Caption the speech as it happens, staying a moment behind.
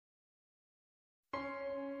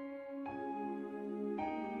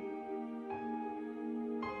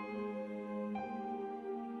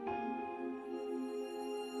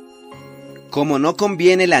Como no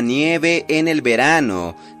conviene la nieve en el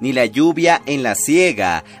verano, ni la lluvia en la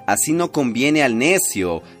siega, así no conviene al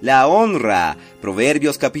necio la honra.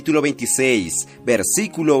 Proverbios capítulo 26,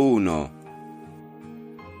 versículo 1.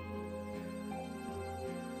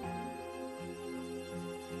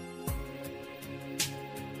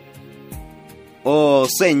 Oh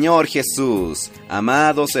Señor Jesús,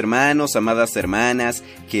 amados hermanos, amadas hermanas,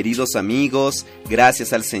 queridos amigos,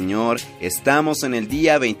 gracias al Señor, estamos en el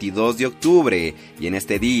día 22 de octubre y en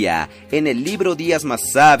este día, en el libro Días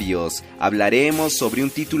más sabios, hablaremos sobre un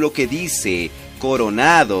título que dice,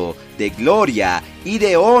 Coronado de gloria y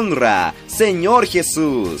de honra, Señor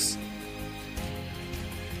Jesús.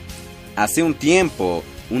 Hace un tiempo,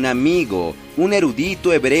 un amigo, un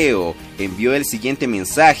erudito hebreo, envió el siguiente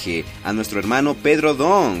mensaje a nuestro hermano Pedro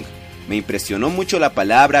Dong. Me impresionó mucho la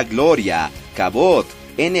palabra gloria, kabot,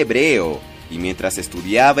 en hebreo, y mientras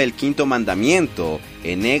estudiaba el quinto mandamiento,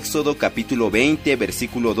 en Éxodo capítulo 20,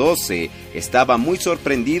 versículo 12, estaba muy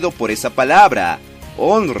sorprendido por esa palabra.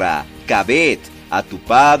 Honra, kabet, a tu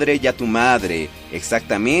padre y a tu madre,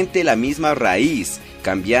 exactamente la misma raíz,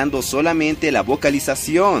 cambiando solamente la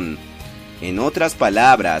vocalización. En otras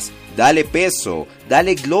palabras, dale peso,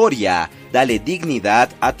 dale gloria, dale dignidad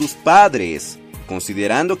a tus padres,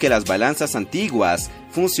 considerando que las balanzas antiguas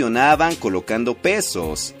funcionaban colocando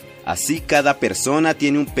pesos. Así cada persona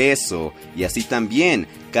tiene un peso, y así también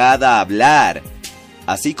cada hablar.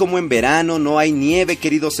 Así como en verano no hay nieve,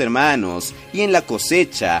 queridos hermanos, y en la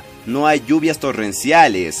cosecha no hay lluvias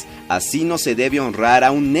torrenciales, así no se debe honrar a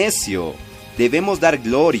un necio. Debemos dar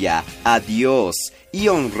gloria a Dios y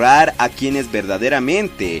honrar a quienes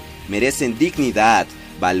verdaderamente merecen dignidad,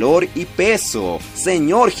 valor y peso,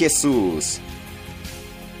 Señor Jesús.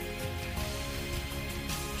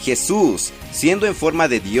 Jesús, siendo en forma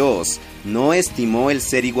de Dios, no estimó el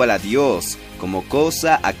ser igual a Dios como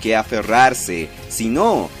cosa a que aferrarse,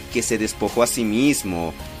 sino que se despojó a sí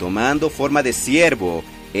mismo, tomando forma de siervo,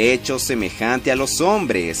 hecho semejante a los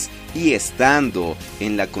hombres, y estando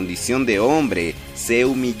en la condición de hombre, se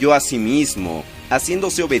humilló a sí mismo,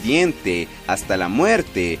 haciéndose obediente hasta la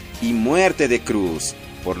muerte y muerte de cruz,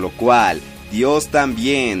 por lo cual Dios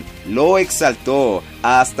también lo exaltó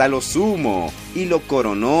hasta lo sumo y lo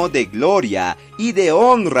coronó de gloria y de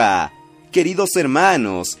honra. Queridos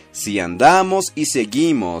hermanos, si andamos y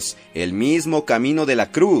seguimos el mismo camino de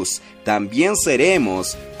la cruz, también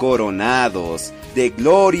seremos coronados de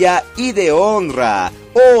gloria y de honra.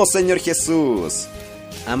 ¡Oh Señor Jesús!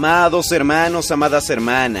 Amados hermanos, amadas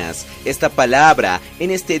hermanas, esta palabra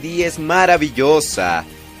en este día es maravillosa.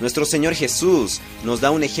 Nuestro Señor Jesús nos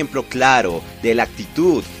da un ejemplo claro de la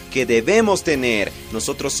actitud que debemos tener.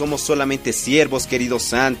 Nosotros somos solamente siervos, queridos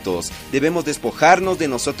santos. Debemos despojarnos de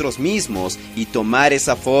nosotros mismos y tomar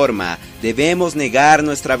esa forma. Debemos negar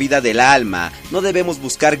nuestra vida del alma. No debemos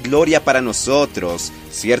buscar gloria para nosotros.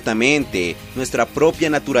 Ciertamente, nuestra propia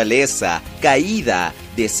naturaleza caída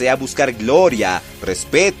desea buscar gloria,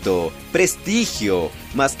 respeto, prestigio.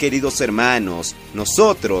 Mas, queridos hermanos,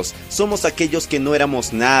 nosotros somos aquellos que no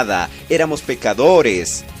éramos nada, éramos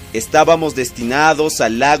pecadores. Estábamos destinados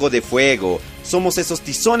al lago de fuego. Somos esos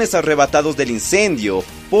tizones arrebatados del incendio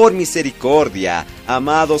por misericordia,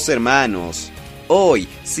 amados hermanos. Hoy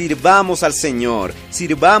sirvamos al Señor,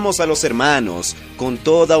 sirvamos a los hermanos con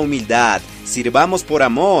toda humildad, sirvamos por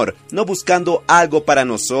amor, no buscando algo para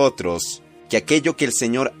nosotros. Que aquello que el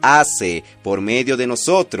Señor hace por medio de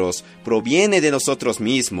nosotros proviene de nosotros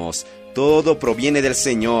mismos. Todo proviene del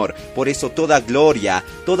Señor, por eso toda gloria,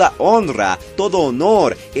 toda honra, todo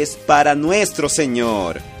honor es para nuestro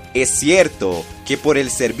Señor. Es cierto que por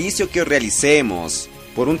el servicio que realicemos,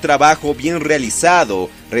 por un trabajo bien realizado,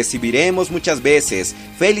 recibiremos muchas veces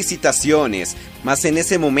felicitaciones, mas en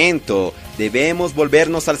ese momento debemos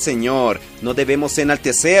volvernos al Señor, no debemos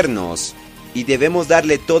enaltecernos. Y debemos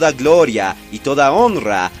darle toda gloria y toda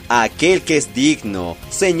honra a aquel que es digno,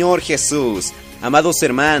 Señor Jesús. Amados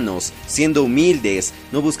hermanos, siendo humildes,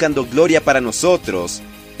 no buscando gloria para nosotros,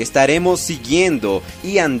 estaremos siguiendo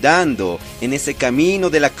y andando en ese camino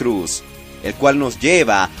de la cruz, el cual nos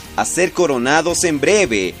lleva a ser coronados en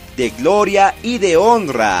breve de gloria y de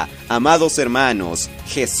honra. Amados hermanos,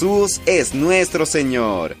 Jesús es nuestro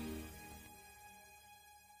Señor.